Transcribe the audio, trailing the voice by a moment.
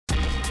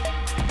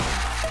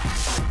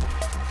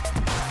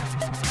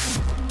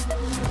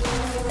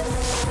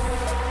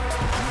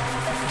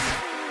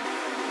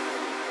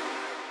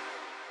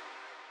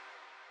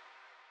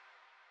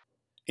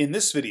In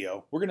this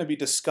video, we're going to be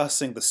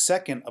discussing the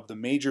second of the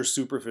major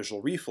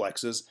superficial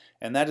reflexes,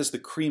 and that is the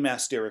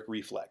cremasteric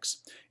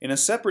reflex. In a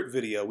separate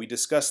video, we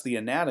discussed the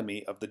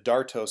anatomy of the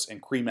dartos and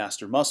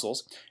cremaster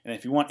muscles, and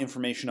if you want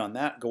information on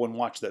that, go and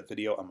watch that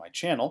video on my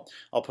channel.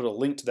 I'll put a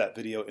link to that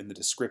video in the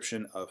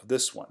description of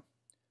this one.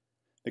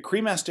 The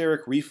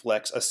cremasteric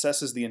reflex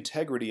assesses the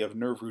integrity of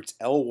nerve roots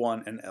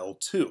L1 and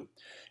L2,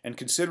 and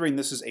considering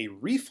this is a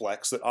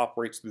reflex that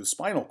operates through the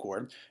spinal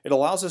cord, it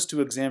allows us to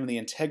examine the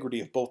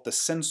integrity of both the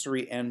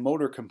sensory and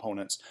motor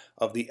components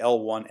of the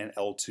L1 and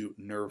L2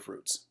 nerve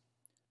roots.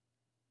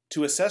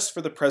 To assess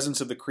for the presence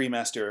of the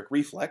cremasteric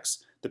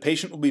reflex, the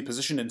patient will be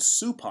positioned in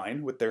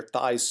supine with their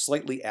thighs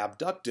slightly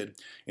abducted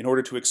in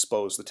order to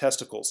expose the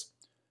testicles.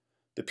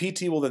 The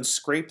PT will then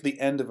scrape the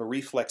end of a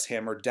reflex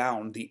hammer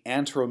down the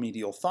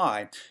anteromedial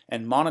thigh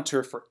and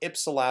monitor for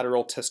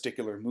ipsilateral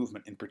testicular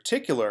movement, in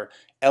particular,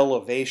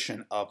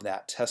 elevation of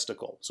that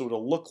testicle. So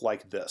it'll look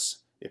like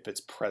this if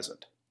it's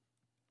present.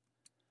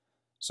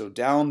 So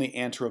down the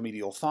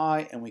anteromedial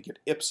thigh, and we get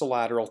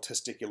ipsilateral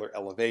testicular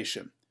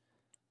elevation.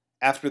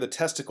 After the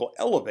testicle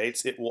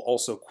elevates, it will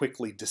also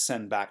quickly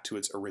descend back to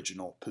its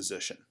original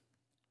position.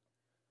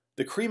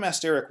 The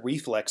cremasteric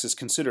reflex is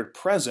considered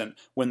present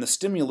when the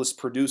stimulus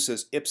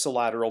produces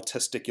ipsilateral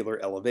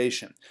testicular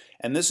elevation,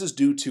 and this is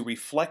due to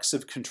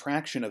reflexive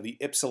contraction of the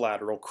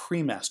ipsilateral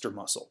cremaster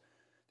muscle.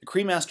 The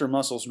cremaster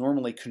muscles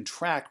normally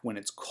contract when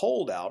it's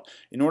cold out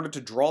in order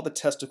to draw the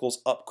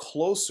testicles up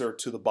closer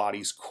to the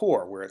body's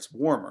core, where it's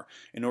warmer,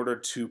 in order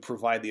to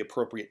provide the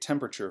appropriate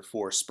temperature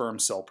for sperm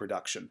cell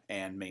production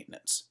and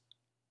maintenance.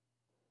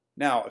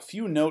 Now, a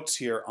few notes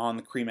here on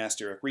the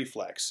cremasteric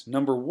reflex.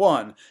 Number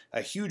one,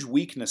 a huge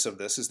weakness of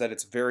this is that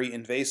it's very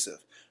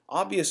invasive.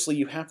 Obviously,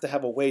 you have to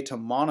have a way to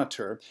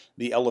monitor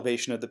the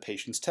elevation of the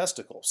patient's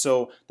testicle.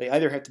 So they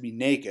either have to be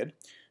naked,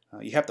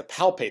 you have to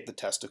palpate the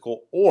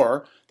testicle,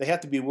 or they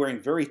have to be wearing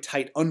very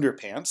tight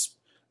underpants,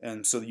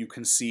 and so that you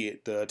can see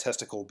the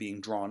testicle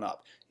being drawn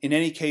up. In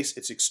any case,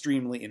 it's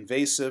extremely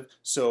invasive,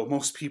 so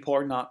most people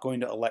are not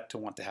going to elect to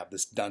want to have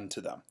this done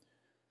to them.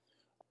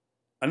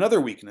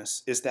 Another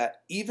weakness is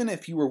that even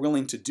if you were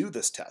willing to do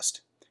this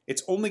test,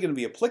 it's only going to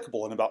be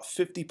applicable in about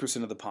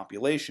 50% of the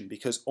population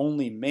because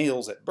only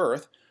males at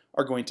birth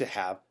are going to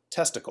have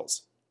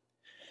testicles.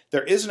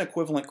 There is an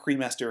equivalent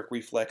cremasteric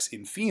reflex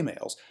in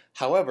females.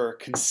 However,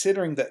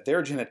 considering that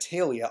their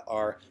genitalia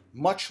are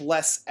much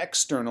less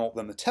external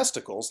than the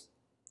testicles,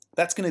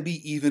 that's going to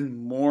be even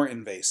more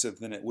invasive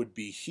than it would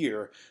be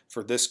here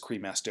for this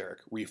cremasteric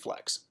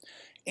reflex.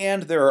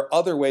 And there are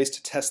other ways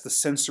to test the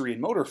sensory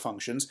and motor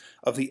functions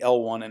of the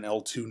L1 and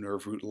L2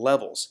 nerve root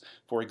levels.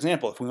 For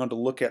example, if we want to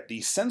look at the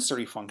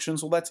sensory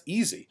functions, well, that's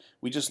easy.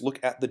 We just look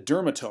at the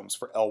dermatomes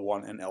for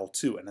L1 and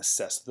L2 and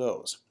assess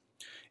those.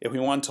 If we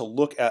want to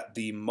look at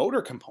the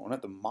motor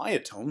component, the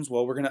myotomes,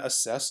 well, we're going to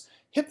assess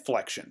hip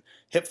flexion.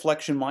 Hip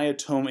flexion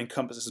myotome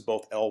encompasses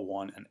both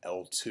L1 and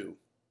L2.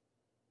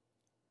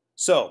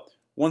 So,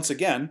 once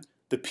again,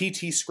 the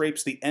PT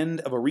scrapes the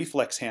end of a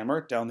reflex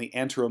hammer down the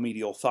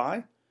anteromedial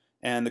thigh,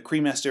 and the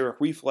cremasteric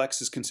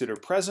reflex is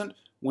considered present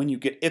when you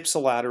get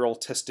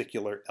ipsilateral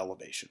testicular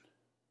elevation.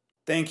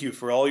 Thank you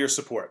for all your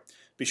support.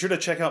 Be sure to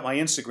check out my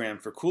Instagram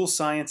for cool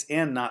science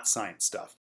and not science stuff.